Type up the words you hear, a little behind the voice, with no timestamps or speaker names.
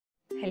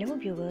Hello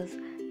viewers,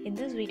 in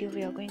this video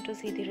we are going to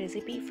see the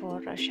recipe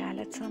for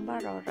Shallots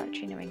Sambar or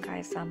Chinna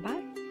vengaya Sambar.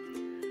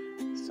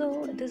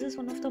 So this is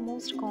one of the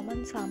most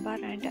common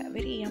sambar and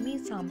very yummy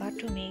sambar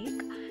to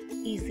make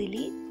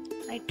easily.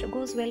 It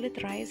goes well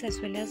with rice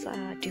as well as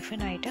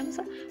different items.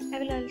 I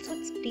will also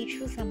teach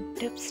you some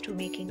tips to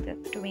make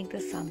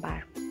this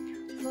sambar.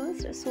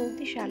 First, soak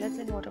the shallots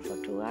in water for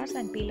 2 hours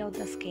and peel out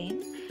the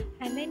skin,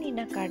 and then in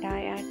a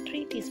kadai add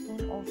 3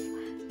 teaspoons of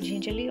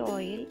Gingelley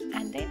oil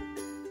and then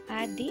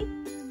add the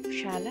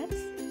shallots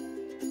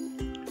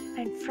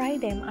and fry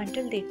them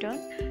until they turn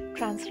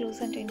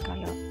translucent in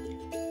color.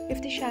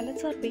 If the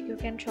shallots are big, you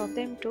can chop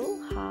them to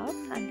half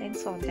and then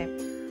salt them.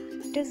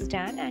 It is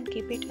done and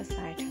keep it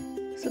aside.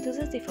 So this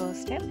is the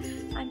first step,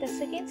 and the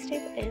second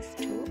step is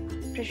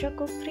to pressure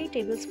cook 3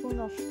 tablespoons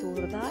of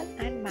Toor dal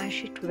and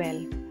mash it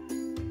well.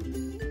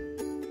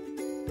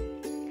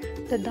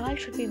 The dal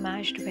should be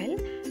mashed well,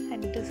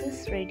 and this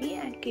is ready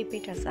and keep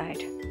it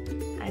aside.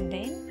 And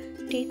then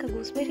take a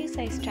gooseberry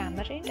sized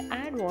tamarind,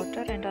 add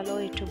water and allow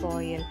it to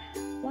boil.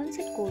 Once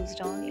it cools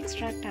down,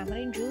 extract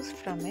tamarind juice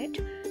from it.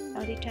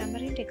 Now the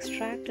tamarind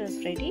extract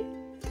is ready.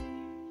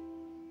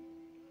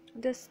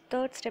 This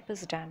third step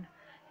is done.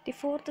 The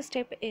fourth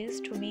step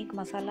is to make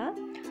masala.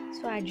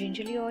 So add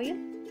gingerly oil,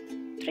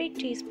 3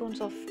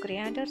 teaspoons of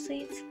coriander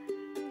seeds,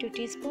 2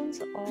 teaspoons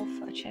of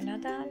Channa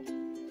dal,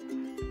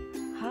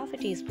 half a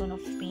teaspoon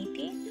of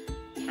methi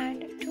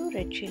and 2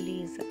 red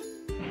chillies.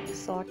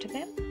 Saute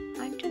them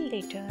until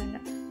they turn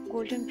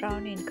golden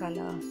brown in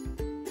color.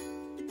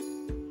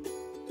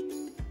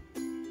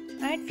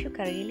 Add few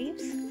curry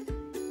leaves,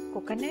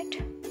 coconut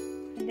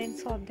and then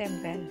saute them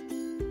well.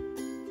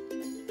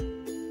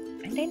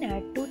 And then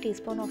add 2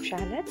 teaspoons of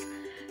shallots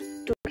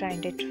to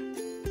grind it.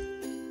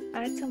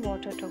 Add some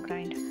water to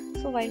grind.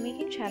 So while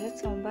making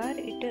Shallots Sambar,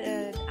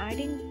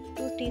 adding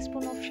 2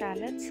 teaspoons of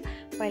shallots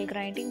while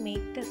grinding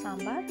make the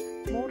sambar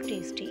more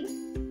tasty.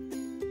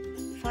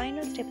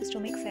 Final step is to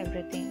mix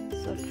everything.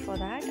 So for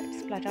that,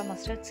 splatter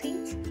mustard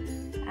seeds,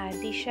 add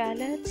the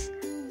shallots,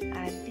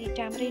 add the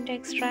tamarind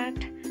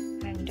extract,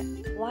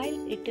 and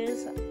while it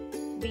is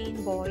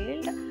being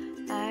boiled,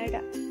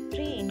 add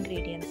 3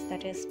 ingredients,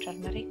 that is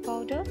turmeric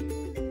powder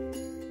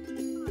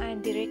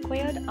and the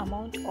required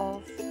amount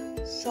of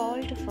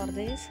salt for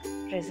this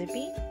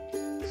recipe.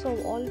 So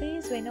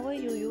always whenever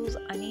you use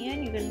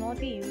onion, you will not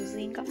be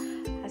using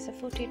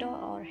asafoetida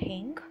or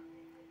hing.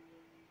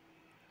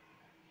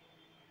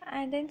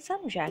 And then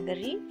some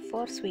jaggery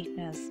for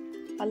sweetness.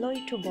 Allow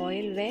it to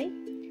boil well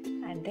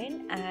and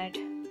then add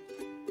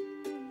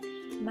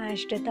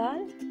mashed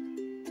dal,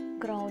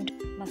 ground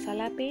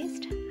masala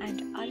paste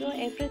and allow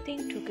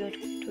everything to get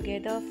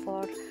together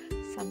for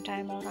some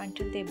time or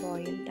until they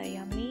boil. The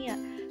yummy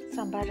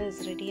sambar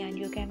is ready and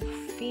you can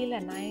feel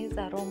a nice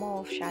aroma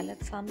of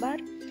Shallots Sambar.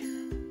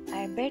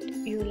 I bet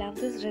you love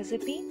this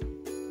recipe.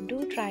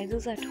 Do try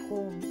this at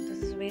home.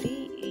 This is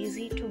very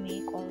easy to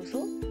make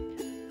also.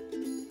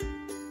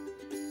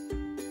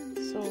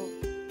 So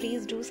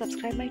please do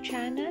subscribe my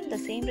channel. The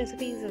same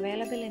recipe is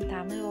available in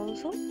Tamil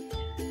also.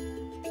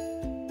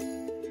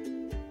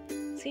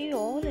 See you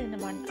all in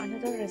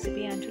another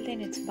recipe. Until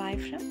then, it's bye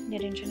from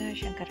Niranjana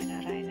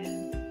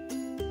Shankaranarayanan.